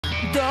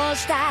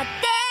したっ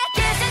て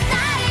消せな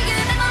い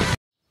夢も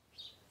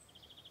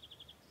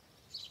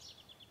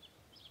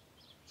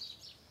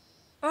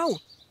Oh!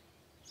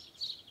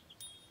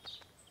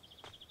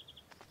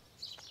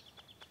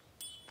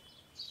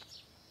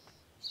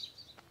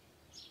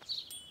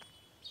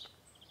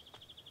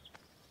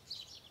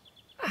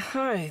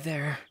 Hi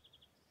there.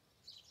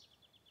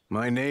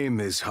 My name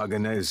is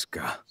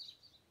Haganezka.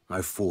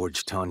 I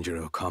forged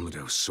Tanjiro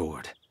Kamado's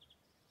sword.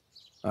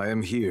 I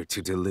am here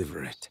to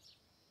deliver it.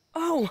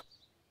 Oh!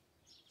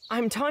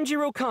 I'm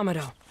Tanjiro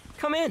Kamado.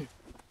 Come in.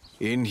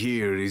 In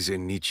here is a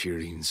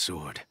Nichirin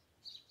sword.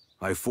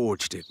 I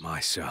forged it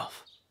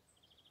myself.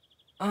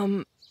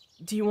 Do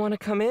you want to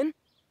come in?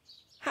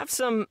 Have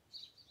some...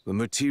 The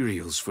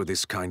materials for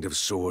this kind of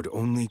sword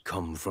only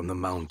come from the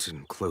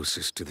mountain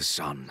closest to the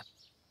sun.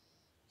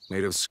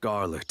 Made of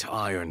scarlet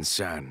iron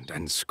sand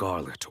and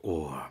scarlet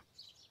ore.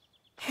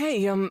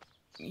 Hey,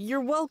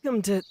 you're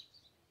welcome to...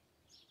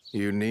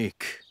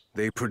 Unique.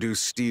 They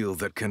produce steel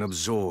that can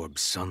absorb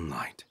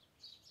sunlight.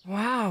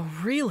 Wow,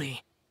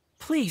 really?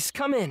 Please,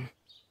 come in.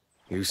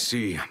 You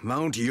see,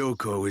 Mount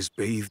Yoko is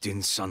bathed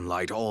in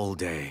sunlight all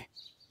day.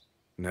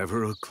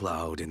 Never a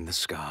cloud in the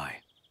sky.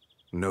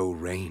 No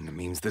rain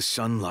means the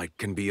sunlight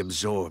can be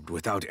absorbed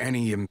without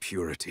any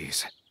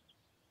impurities.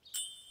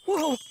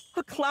 Whoa,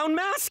 a clown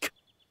mask?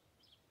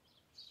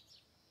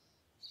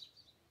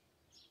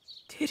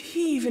 Did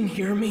he even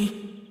hear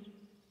me?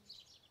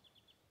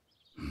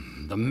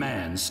 The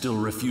man still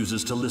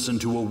refuses to listen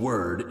to a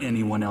word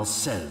anyone else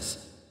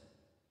says.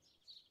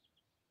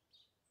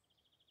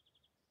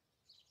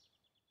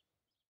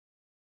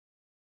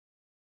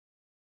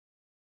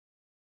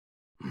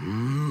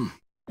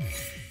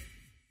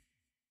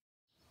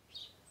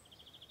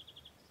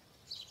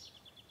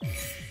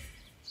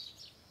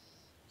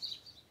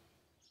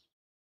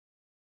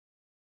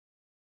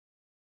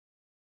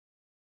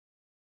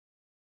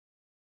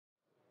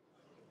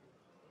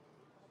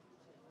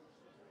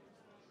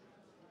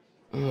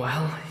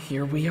 Well,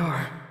 here we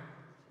are.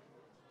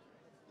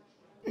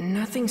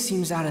 Nothing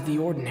seems out of the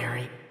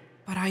ordinary,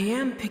 but I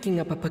am picking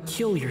up a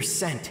peculiar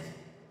scent.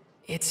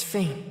 It's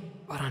faint,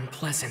 but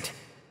unpleasant.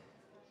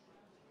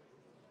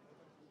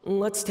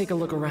 Let's take a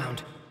look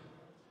around.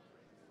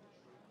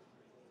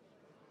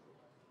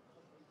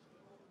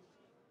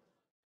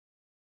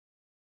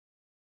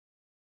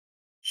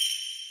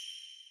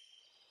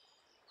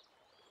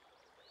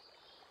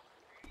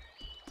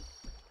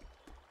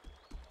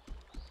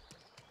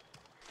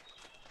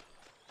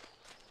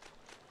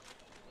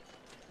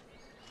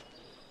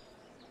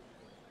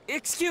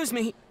 Excuse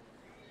me.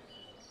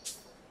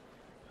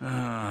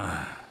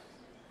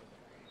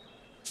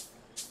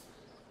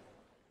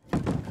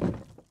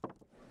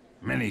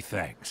 Many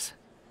thanks.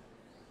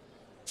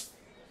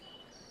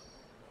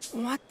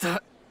 What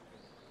the...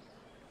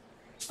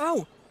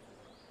 Oh!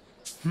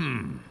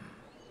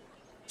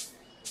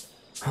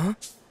 Huh?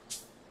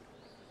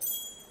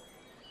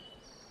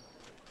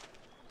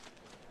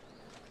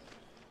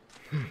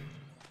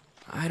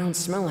 I don't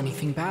smell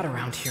anything bad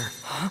around here.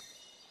 Huh?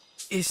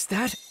 Is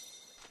that...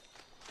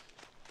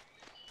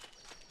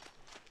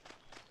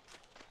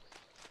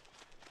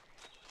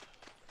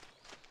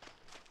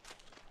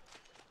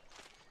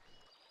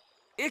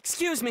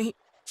 Excuse me.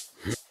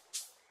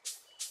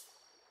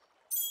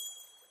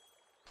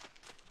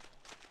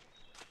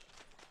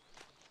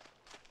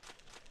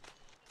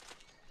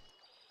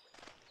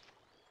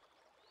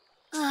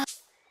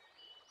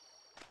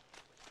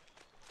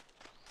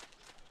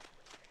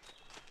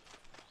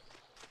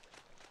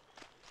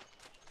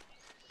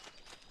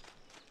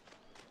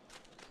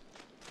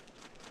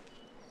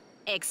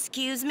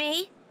 Excuse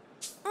me?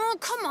 Oh,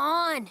 come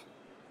on.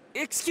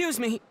 Excuse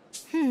me.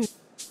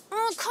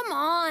 Oh, come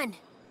on.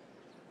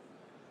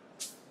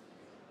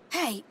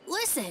 Hey,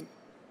 listen.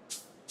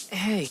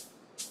 Hey.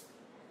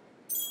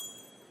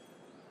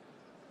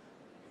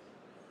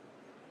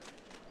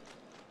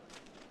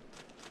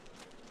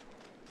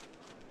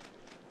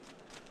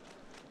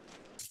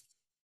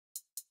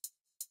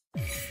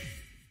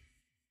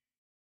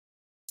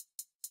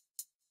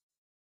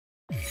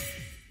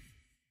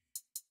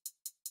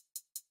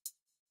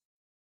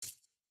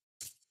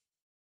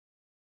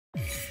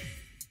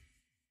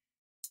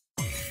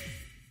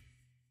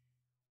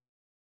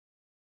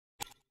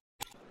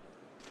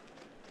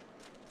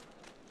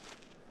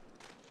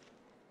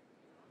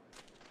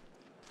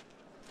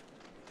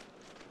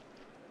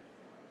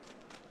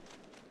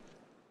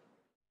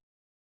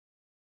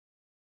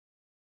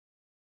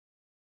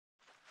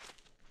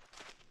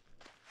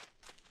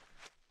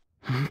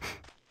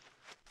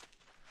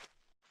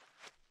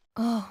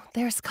 Oh,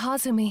 there's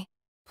Kazumi.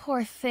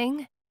 Poor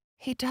thing.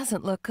 He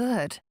doesn't look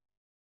good.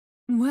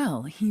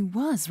 Well, he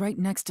was right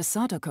next to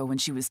Sadako when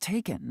she was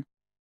taken.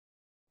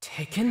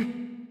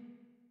 Taken?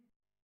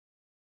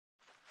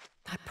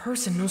 That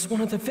person knows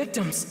one of the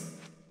victims.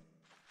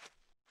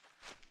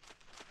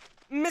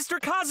 Mr.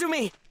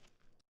 Kazumi!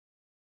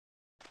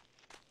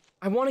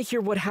 I want to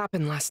hear what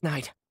happened last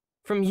night.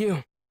 From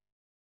you.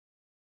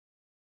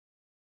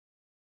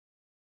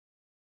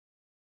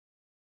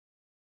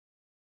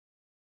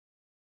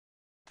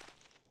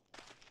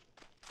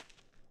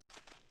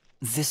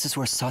 This is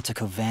where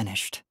Satoko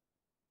vanished.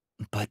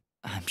 But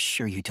I'm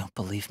sure you don't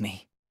believe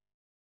me.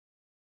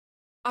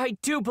 I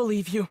do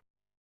believe you.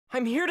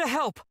 I'm here to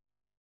help.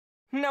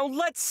 Now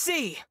let's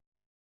see!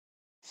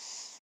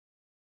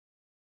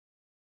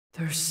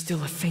 There's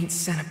still a faint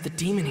scent of the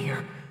demon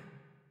here,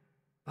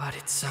 but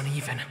it's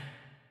uneven.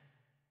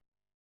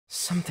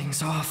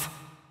 Something's off.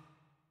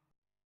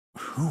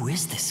 Who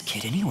is this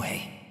kid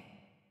anyway?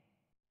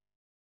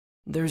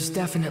 There's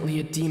definitely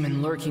a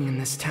demon lurking in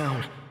this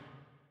town,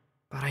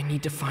 but I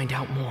need to find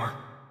out more.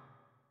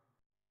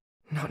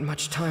 Not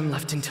much time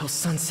left until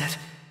sunset.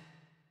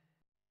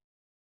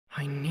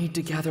 I need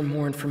to gather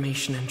more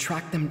information and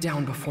track them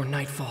down before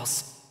night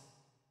falls.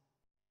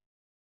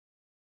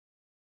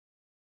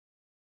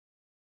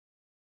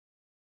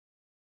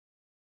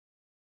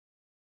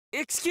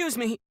 Excuse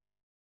me.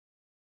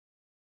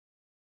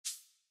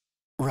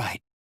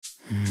 Right.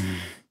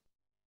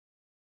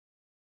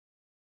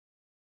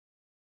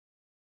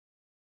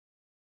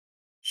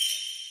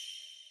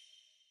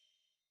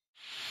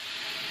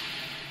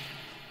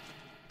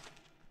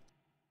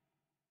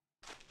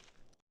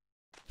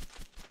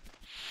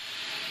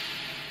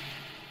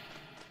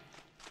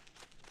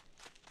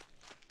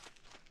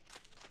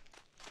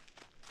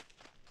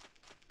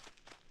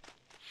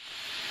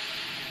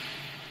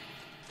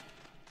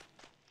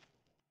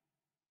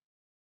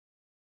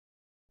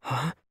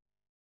 Huh?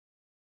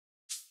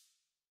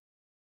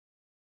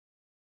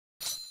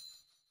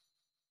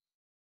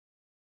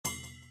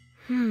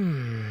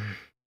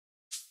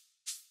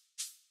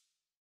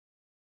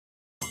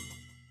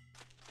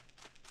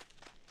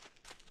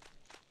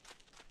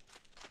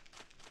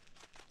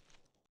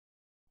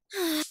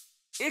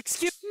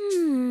 Excuse...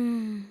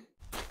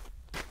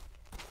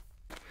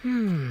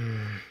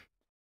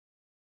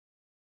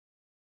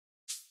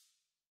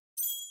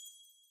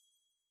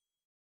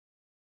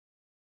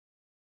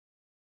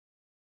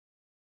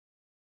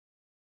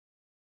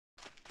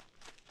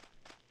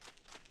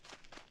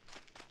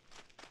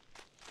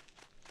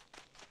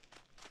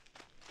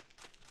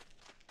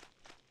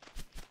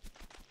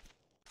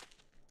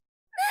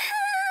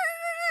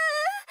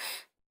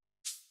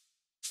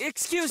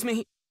 Excuse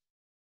me.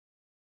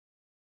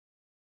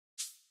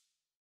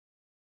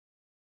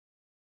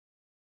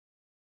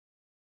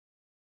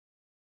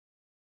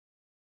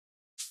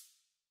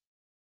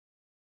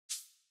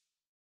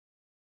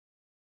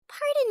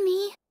 Pardon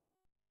me.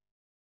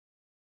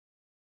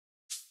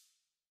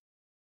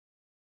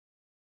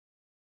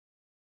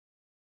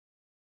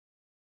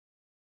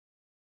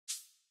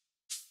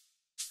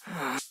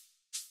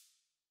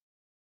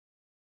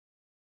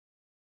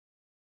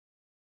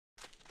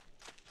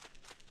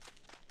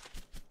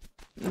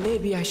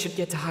 Maybe I should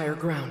get to higher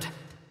ground.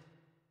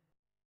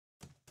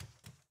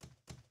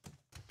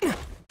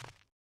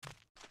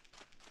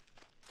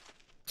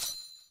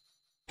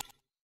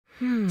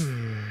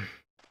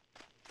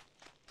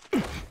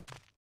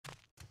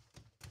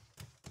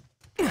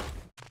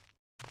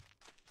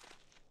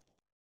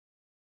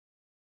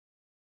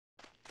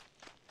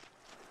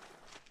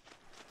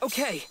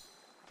 Okay.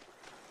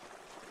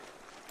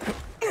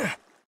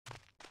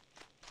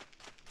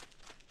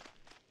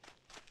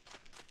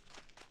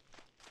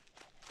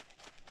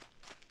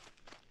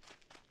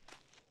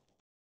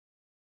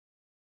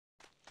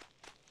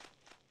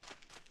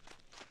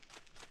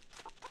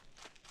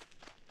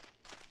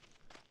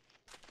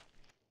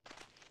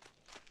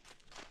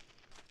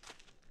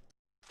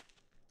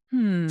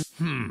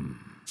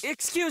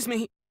 Excuse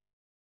me.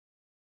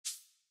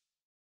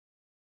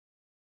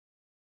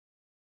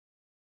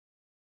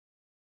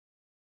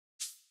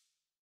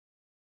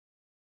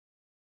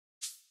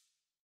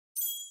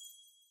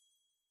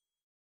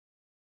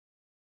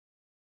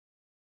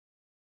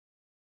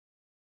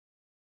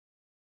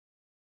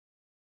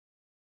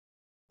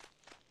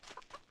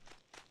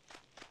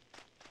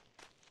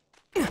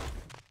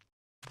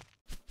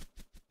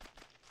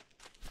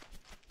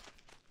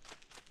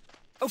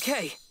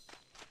 Okay.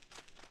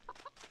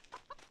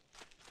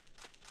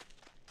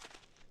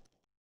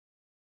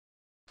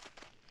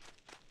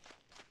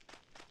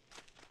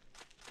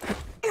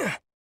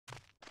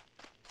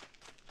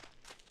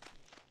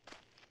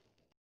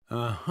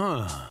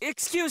 Uh-huh.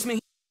 Excuse me.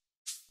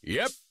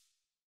 Yep.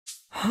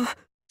 Huh?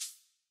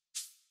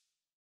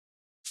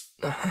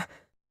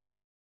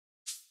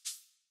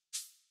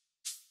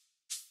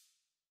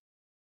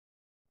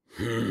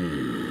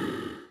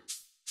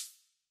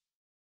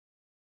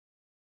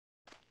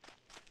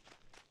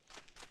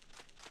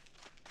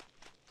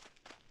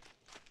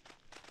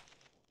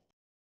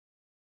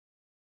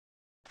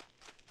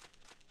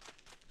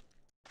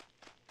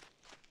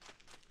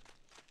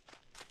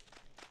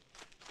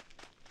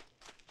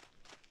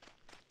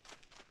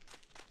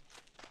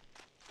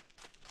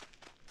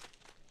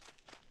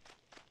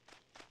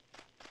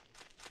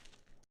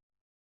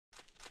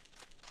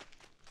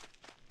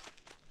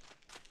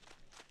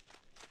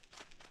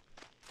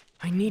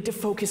 I need to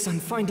focus on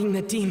finding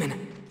the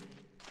demon.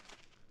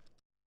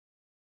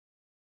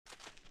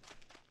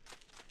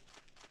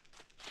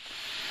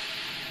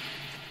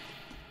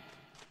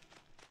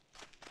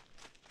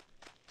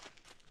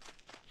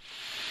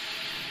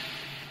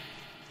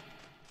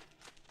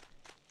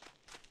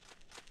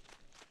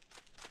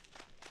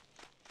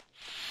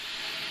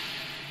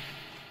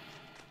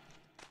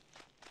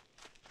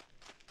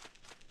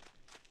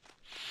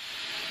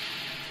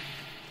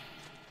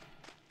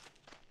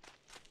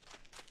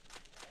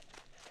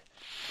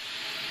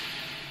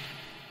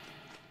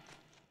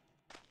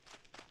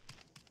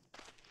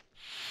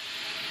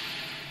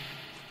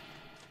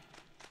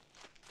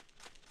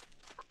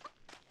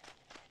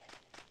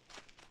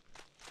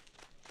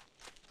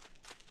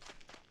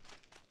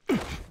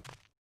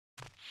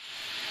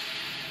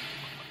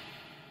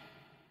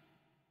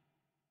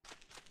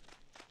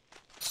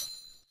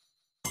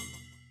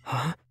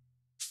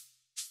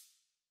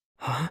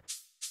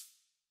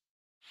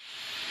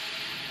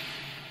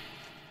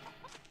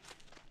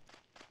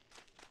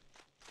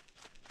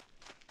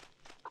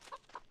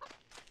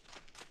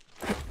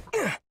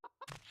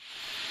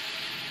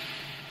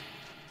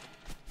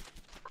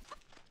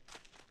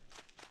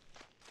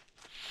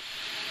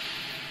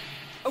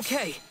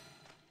 Okay.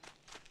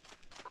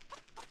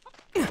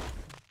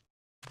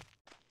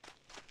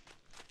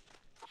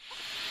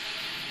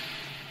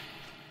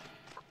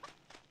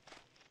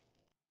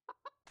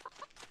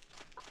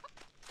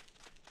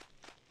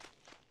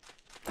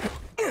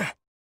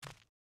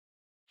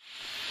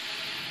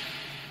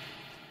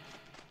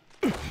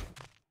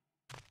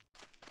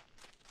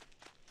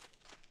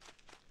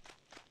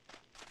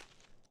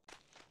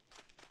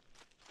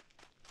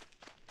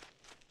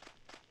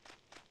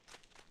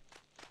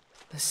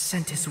 The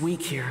scent is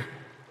weak here.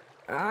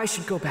 I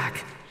should go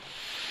back.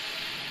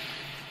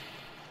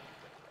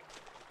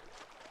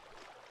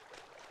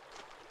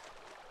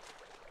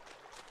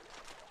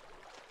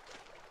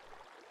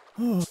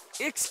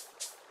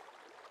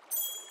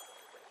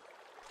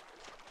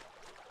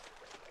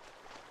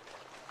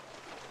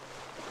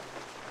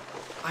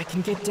 I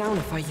can get down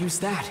if I use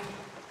that.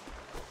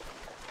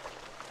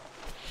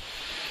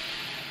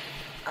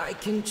 I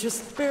can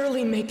just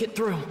barely make it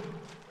through.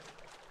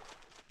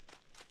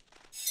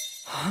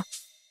 Huh?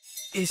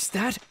 Is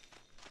that...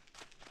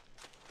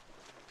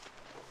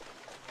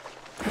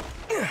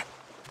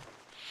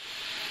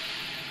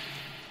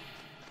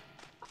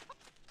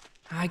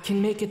 I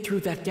can make it through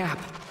that gap.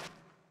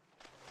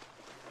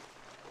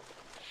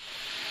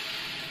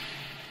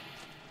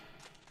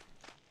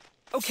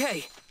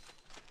 Okay.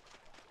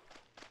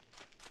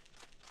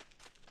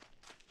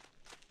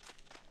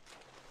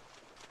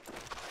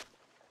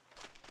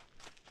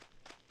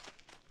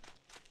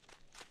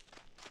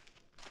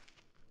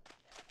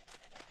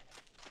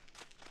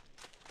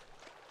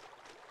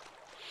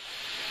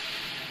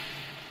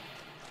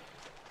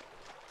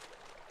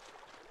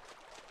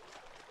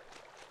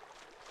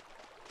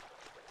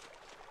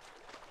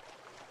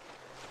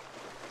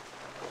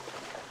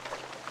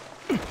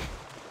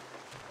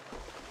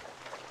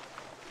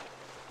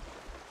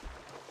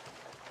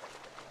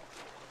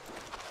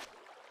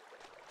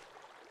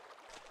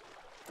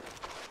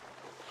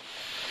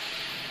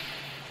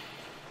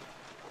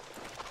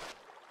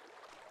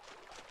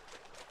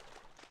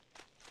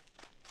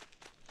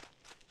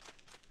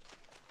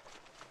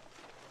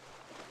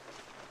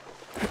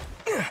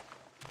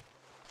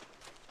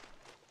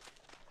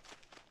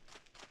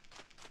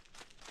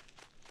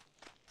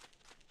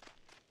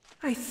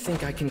 I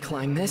think I can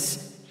climb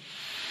this.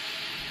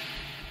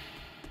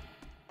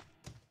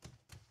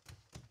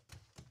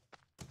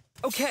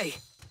 Okay.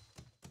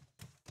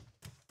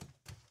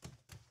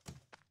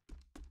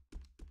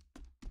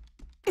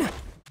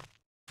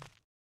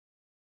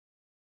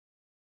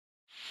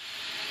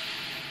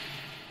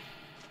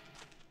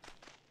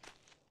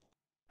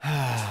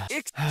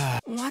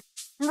 What?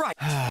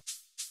 Right.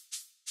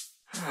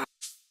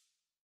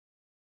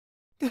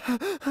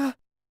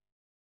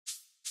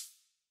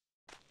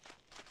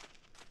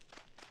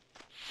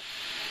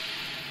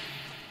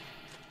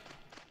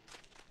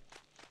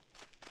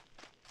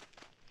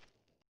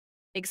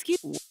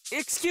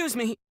 Excuse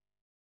me.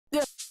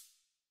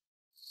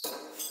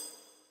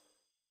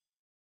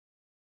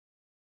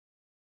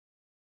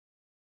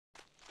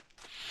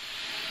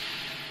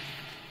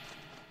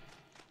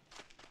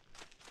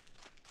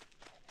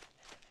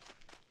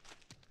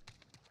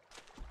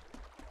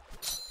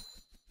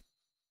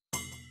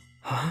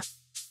 Huh?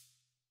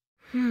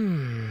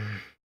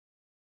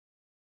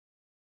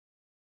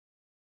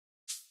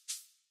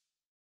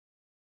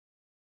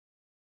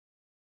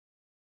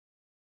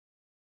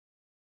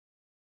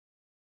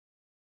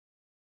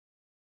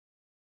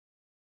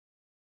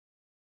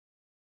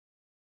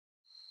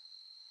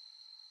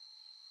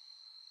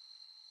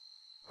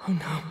 Oh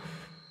no,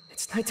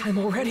 it's nighttime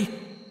already.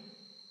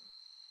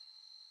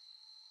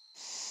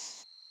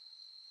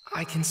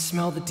 I can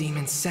smell the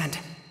demon's scent,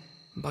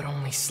 but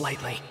only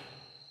slightly.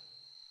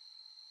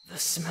 The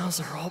smells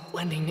are all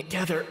blending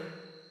together.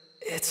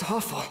 It's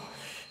awful.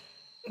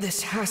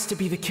 This has to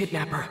be the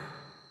kidnapper.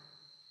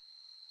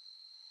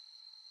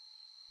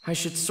 I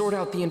should sort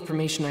out the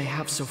information I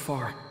have so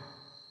far.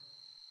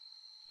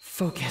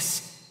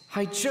 Focus.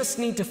 I just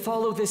need to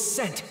follow this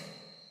scent.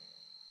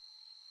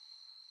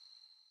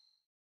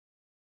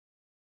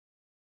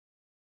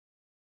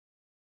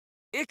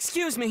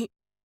 Excuse me.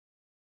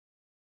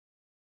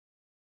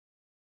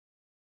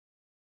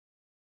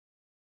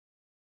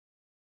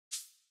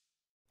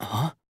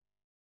 Huh?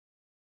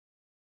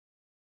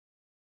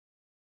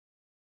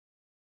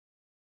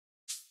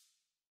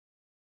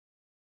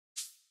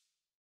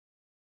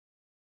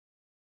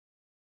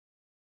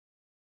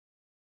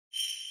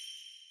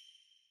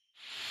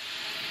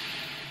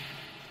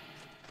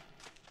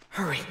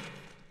 Hurry.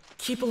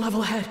 Keep a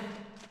level head,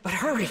 but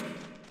hurry.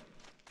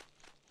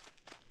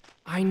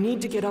 I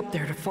need to get up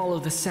there to follow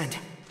the scent.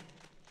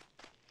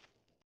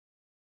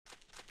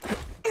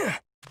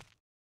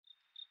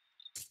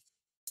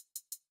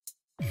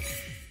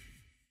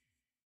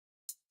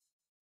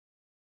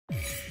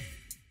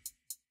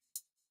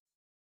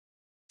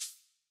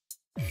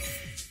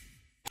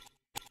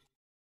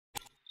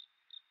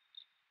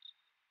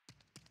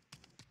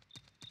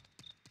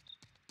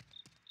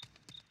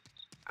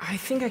 I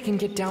think I can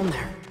get down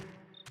there.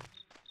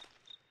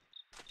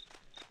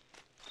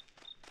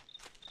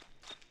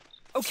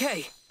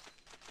 Okay.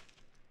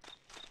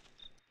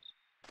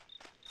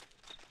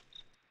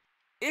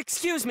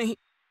 Excuse me.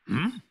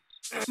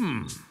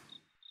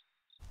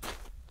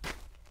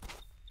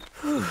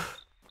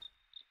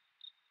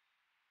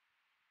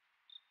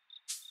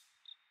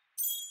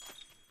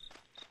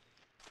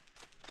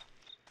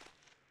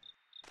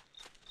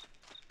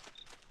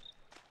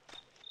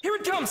 Here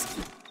it comes!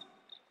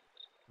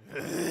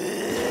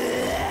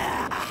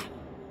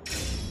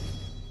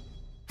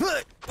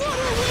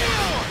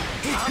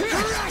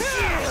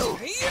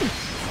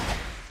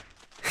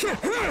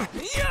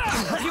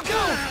 There you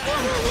go!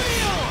 Water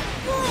wheel!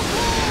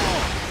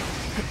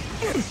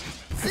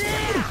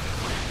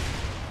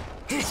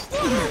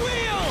 Water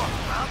wheel!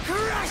 I'll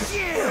crush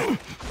you!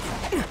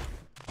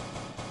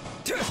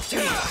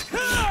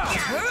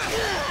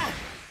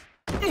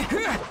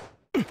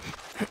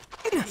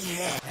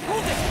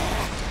 Hold it!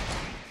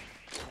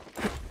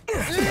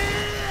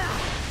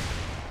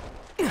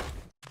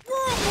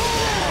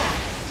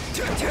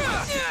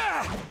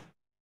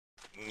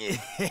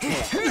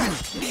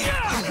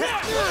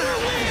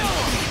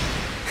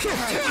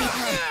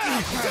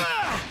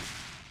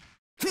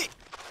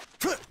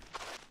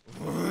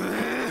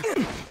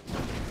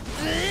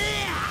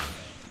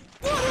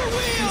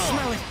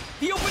 Smell it!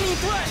 The opening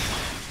threat!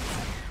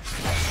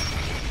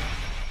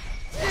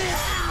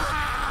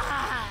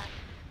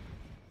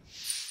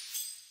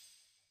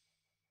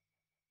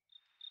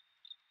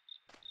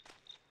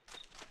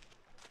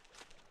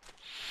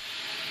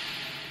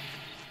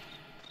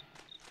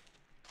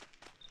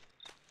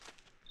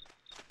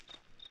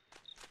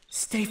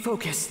 Stay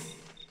focused.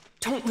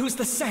 Don't lose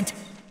the scent.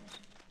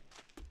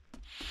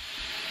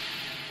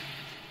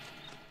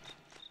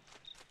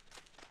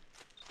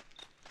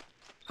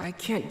 I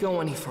can't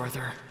go any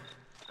further.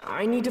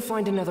 I need to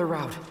find another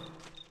route.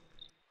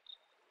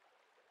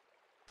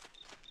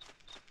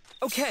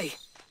 Okay.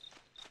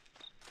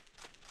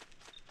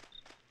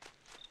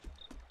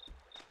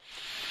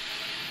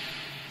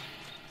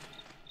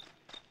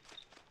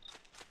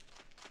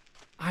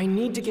 I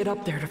need to get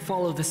up there to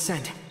follow the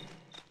scent.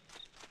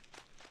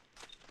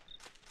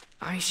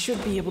 I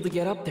should be able to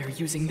get up there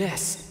using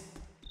this.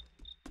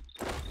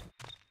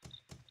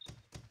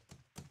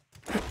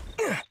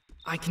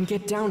 I can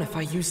get down if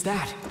I use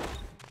that.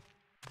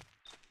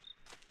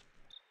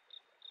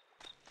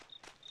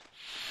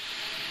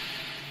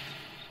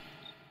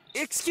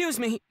 Excuse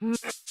me.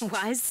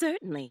 Why,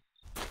 certainly.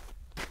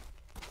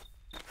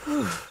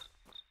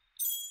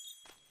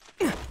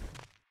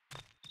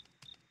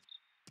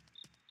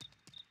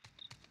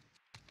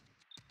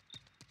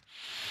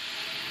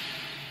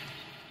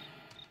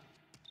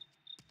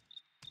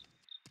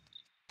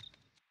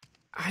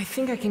 I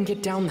think I can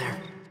get down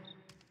there.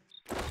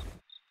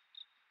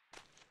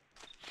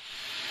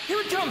 Here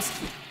it comes!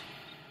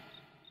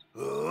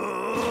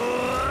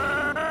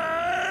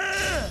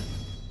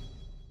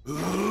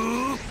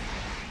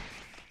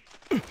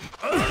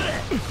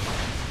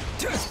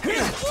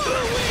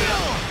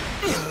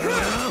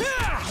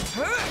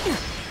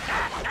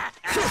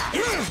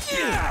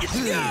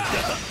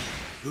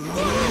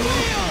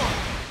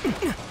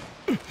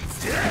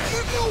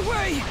 No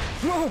way!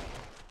 Whoa!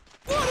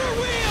 Water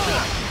wheel!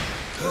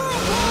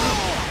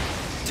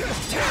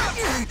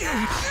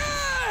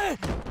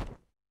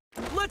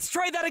 Let's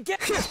try that again!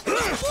 Water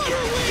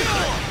wheel!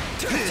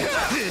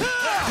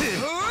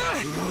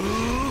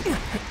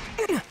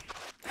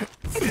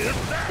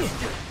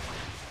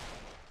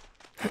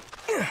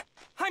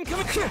 I'm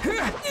coming!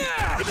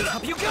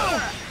 Up you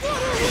go!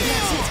 Water wheel!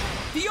 That's it!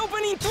 The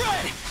opening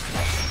thread!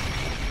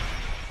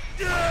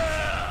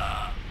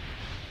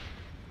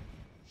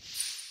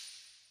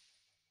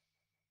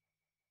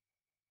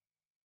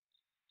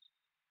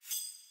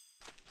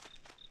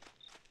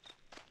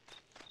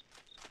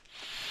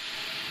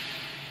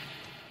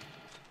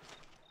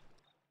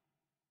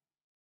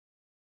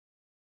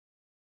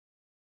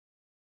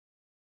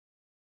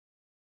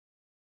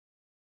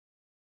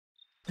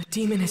 The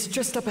demon is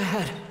just up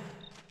ahead.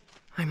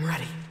 I'm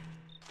ready.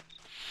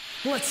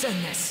 Let's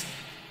end this.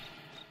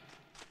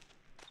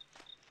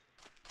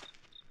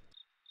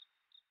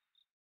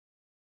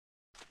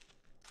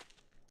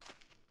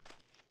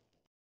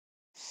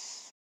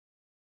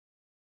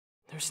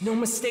 There's no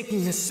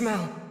mistaking the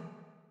smell.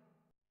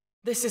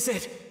 This is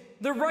it.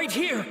 They're right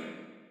here.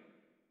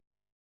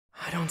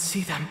 I don't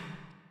see them.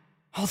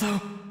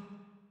 Although,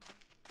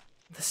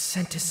 the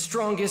scent is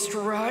strongest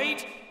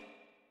right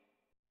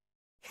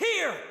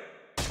here!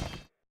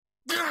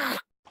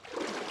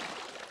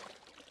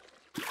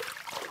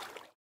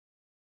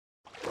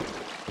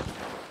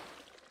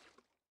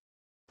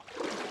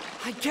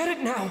 I get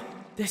it now!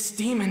 This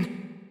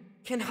demon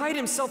can hide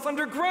himself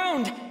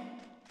underground!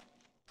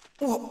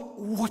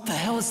 What the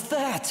hell is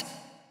that?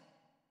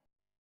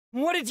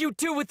 What did you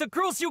do with the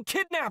girls you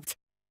kidnapped?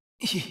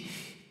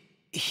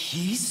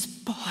 He's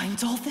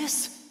behind all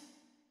this?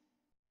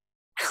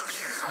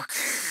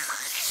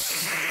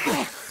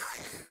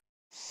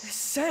 This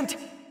scent!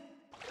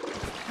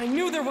 I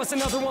knew there was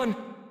another one!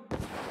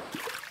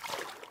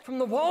 From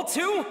the wall,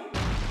 too?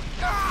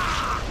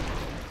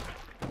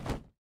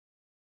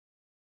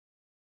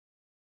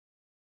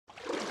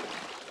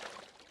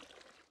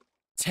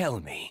 Tell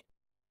me,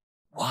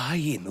 why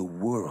in the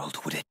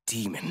world would a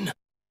demon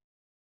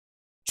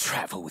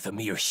travel with a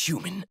mere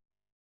human?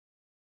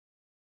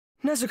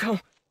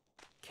 Nezuko,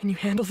 can you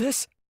handle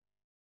this?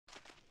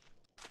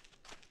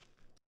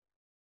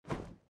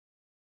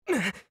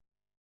 They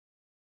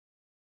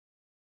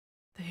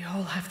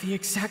all have the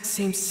exact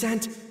same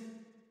scent.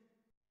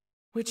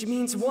 Which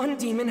means one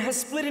demon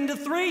has split into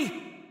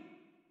 3!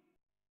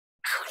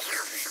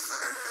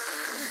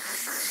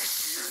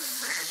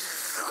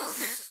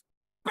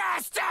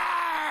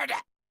 Bastard!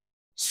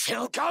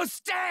 She'll go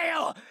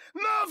stale!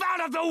 Move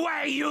out of the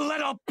way, you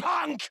little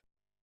punk!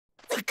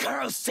 The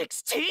girl's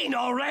 16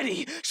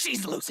 already!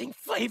 She's losing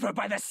flavor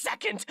by the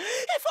second!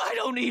 If I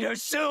don't eat her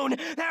soon,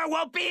 there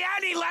won't be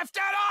any left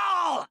at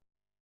all!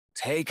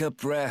 Take a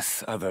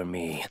breath, other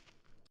me.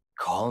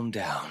 Calm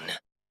down.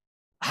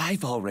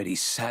 I've already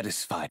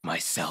satisfied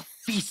myself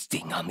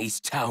feasting on these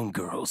town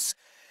girls.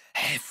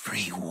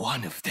 Every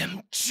one of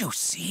them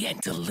juicy and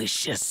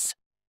delicious.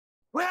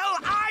 Well,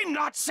 I'm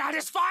not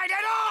satisfied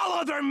at all,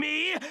 other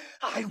me!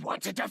 I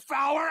want to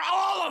devour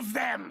all of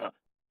them!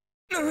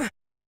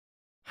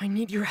 I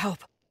need your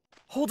help.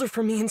 Hold her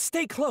for me and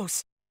stay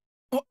close.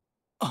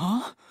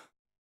 Huh?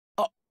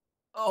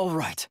 All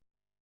right.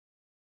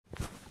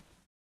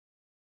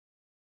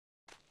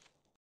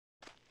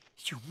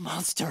 You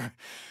monster!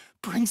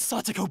 Bring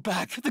Satoko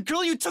back! The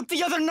girl you took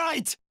the other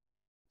night!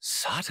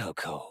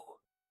 Satoko?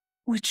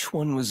 Which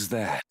one was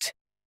that?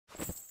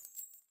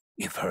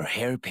 If her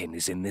hairpin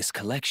is in this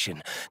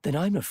collection, then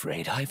I'm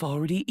afraid I've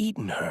already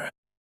eaten her.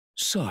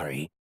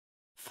 Sorry.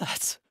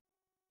 That's...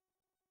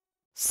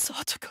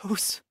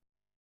 Satoko's...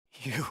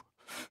 You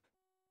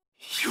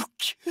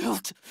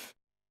killed...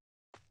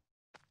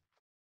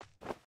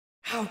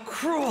 How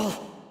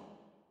cruel!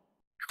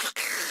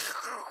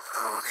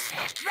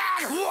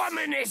 That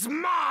woman is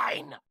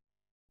mine!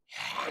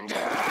 Hand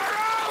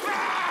her over!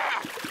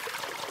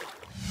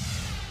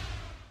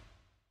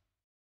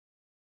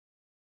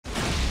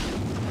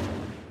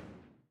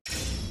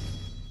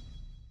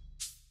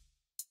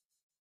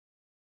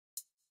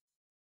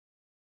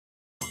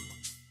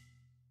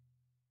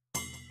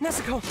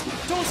 Nezuko,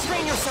 don't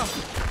strain yourself!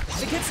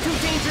 If it gets too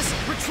dangerous,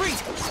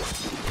 retreat!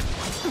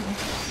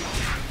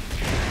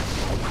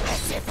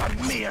 As if a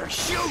mere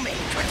human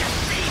could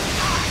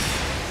defeat us!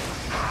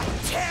 I'll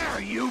tear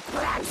you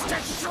brats to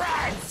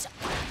shreds!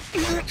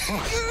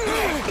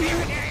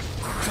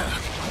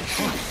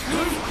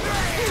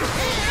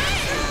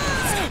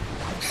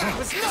 That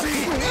was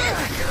nothing!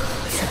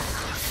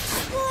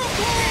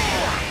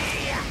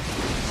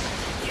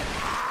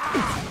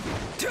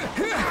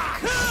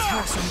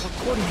 Attacks are more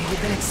coordinated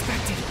than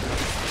expected.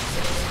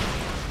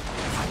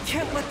 I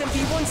can't let them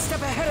be one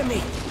step ahead of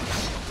me.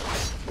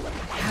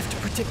 I have to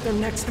predict their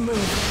next move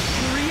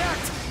and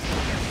react.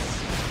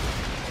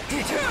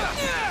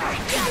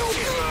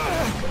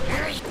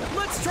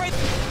 Let's try.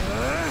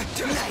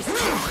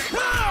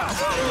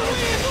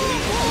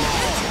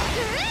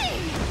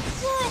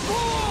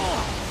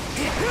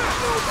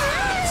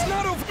 It's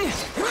not over. You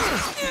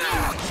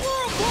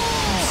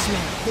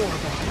smell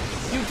horrible.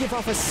 You give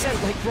off a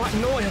scent like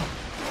rotten oil.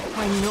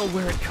 I know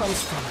where it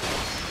comes from.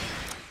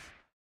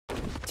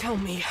 Tell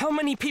me, how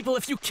many people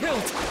have you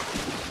killed?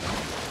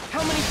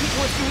 How many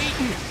people have you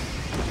eaten?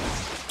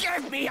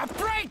 Give me a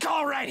break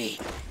already!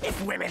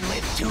 If women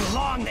live too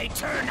long, they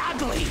turn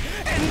ugly,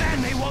 and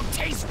then they won't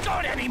taste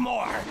good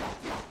anymore!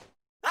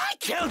 I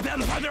killed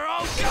them for their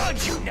own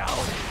good, you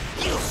know!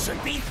 You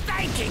should be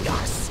thanking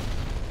us!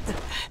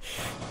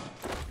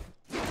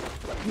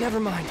 Never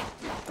mind.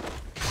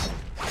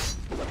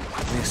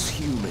 This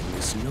human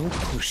is no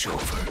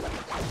pushover.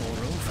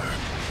 Moreover,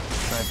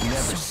 I've never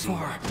seen... So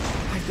far,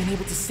 I've been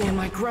able to stand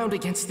my ground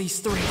against these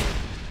 3. All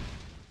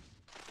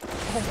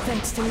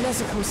thanks to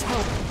Nezuko's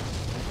help.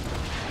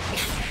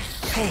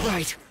 All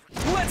right,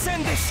 let's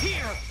end this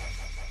here!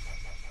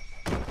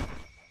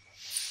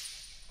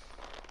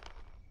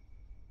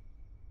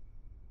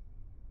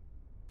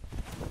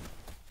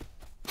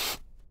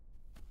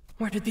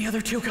 Where did the other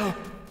 2 go?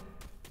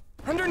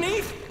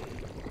 Underneath?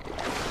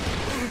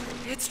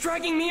 It's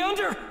dragging me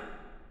under!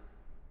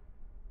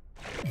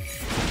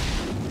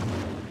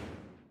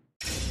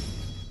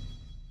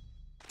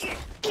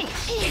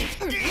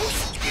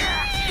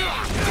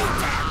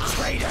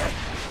 Traitor!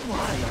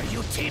 Why are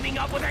you teaming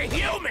up with a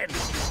human?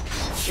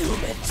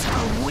 Humans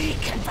are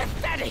weak and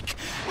pathetic!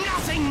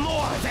 Nothing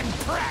more than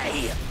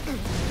prey!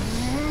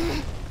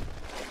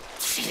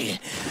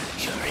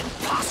 You're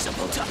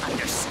impossible to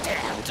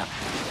understand!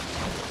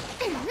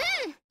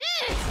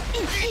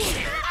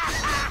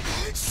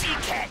 She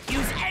can't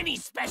use any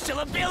special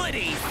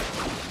abilities!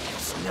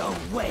 There's no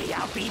way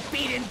I'll be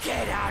beaten!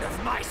 Get out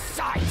of my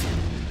sight!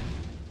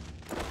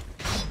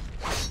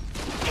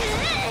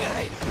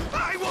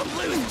 I won't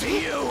lose to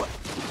you!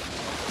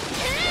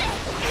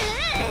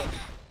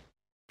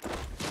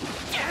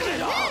 Damn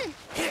it all!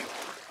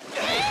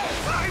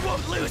 I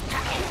won't lose!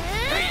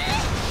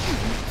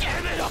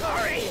 Damn it all!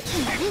 Hurry!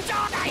 I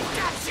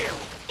got you!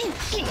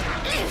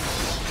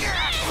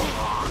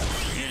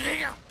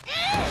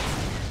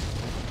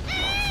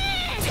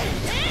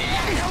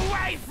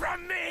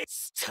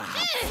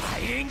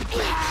 fighting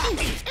back!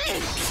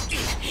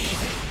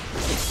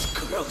 This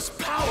girl's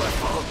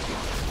powerful!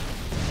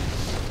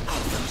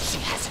 Although she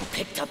hasn't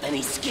picked up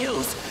any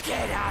skills,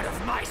 get out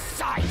of my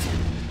sight!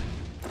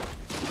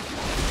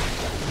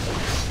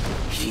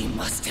 He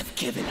must have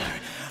given her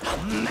a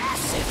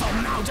massive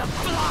amount of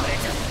blood!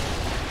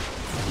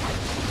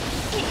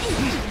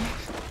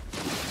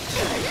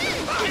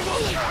 I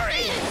will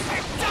hurry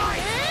and die!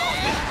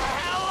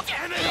 Hell,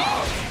 damn it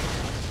all!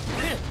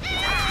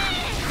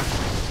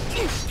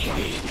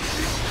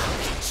 How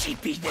can she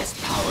be this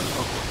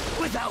powerful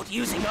without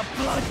using a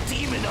blood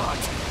demon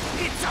art?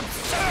 It's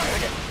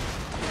absurd!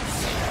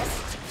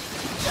 Just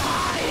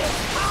die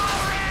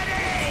already!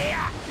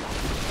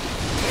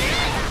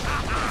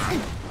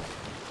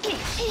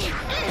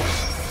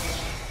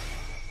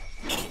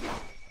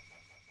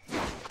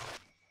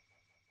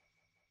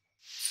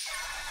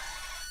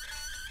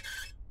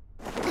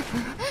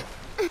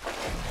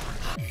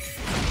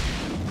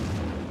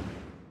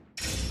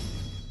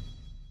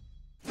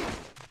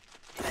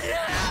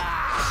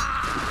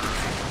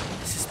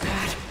 This is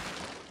bad.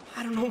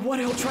 I don't know what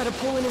he'll try to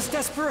pull in his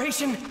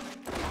desperation.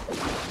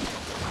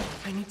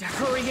 I need to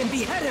hurry and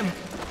behead him.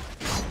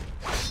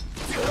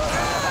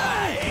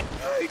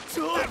 I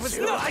told That was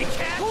you nothing. I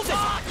can't Hold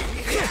talk!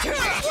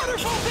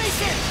 Wonderful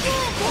Bacon!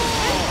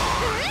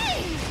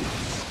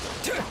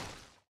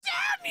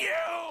 Damn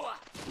you!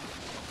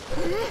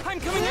 I'm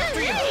coming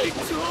after you! I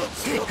told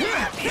you!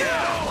 Damn you!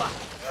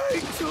 I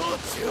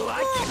told you I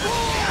can't...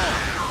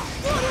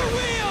 What a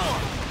wheel!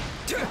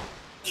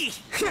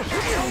 Get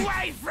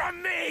away from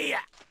me!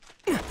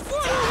 What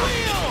a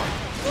wheel!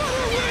 What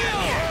a wheel!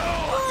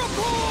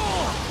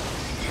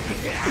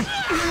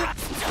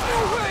 No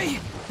way!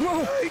 No!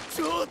 I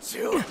told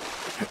you!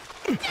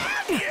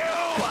 Damn you!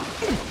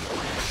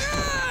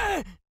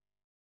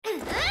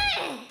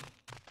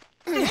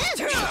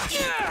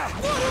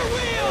 What a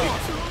wheel! I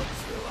told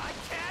you I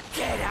can't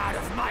get out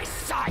of my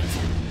sight!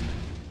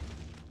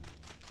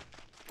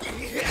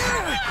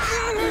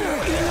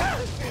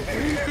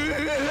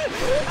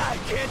 I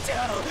can't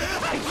tell!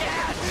 I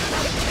can't!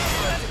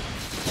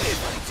 If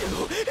I do,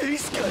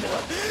 he's gonna!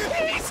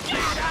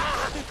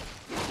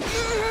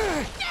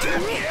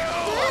 Damn you!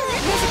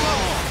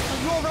 Are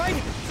you alright?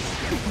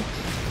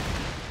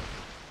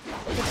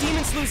 The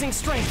demon's losing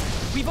strength.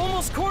 We've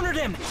almost cornered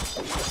him.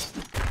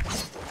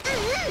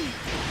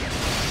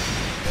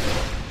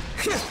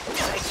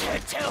 I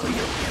can't tell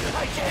you!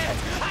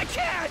 I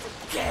can't!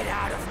 Get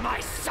out of my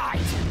sight!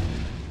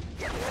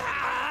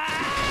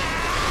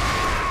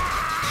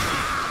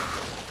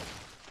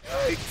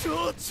 I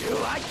told you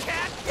I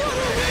can't!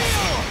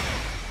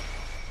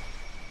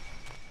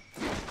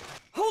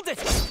 Hold it!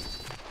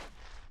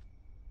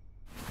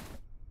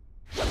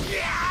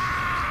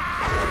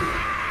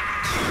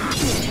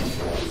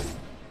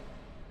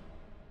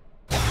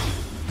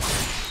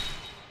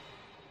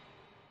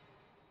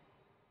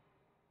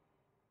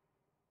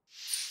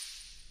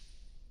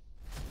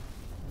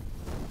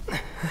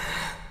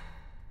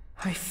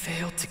 I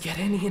failed to get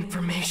any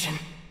information.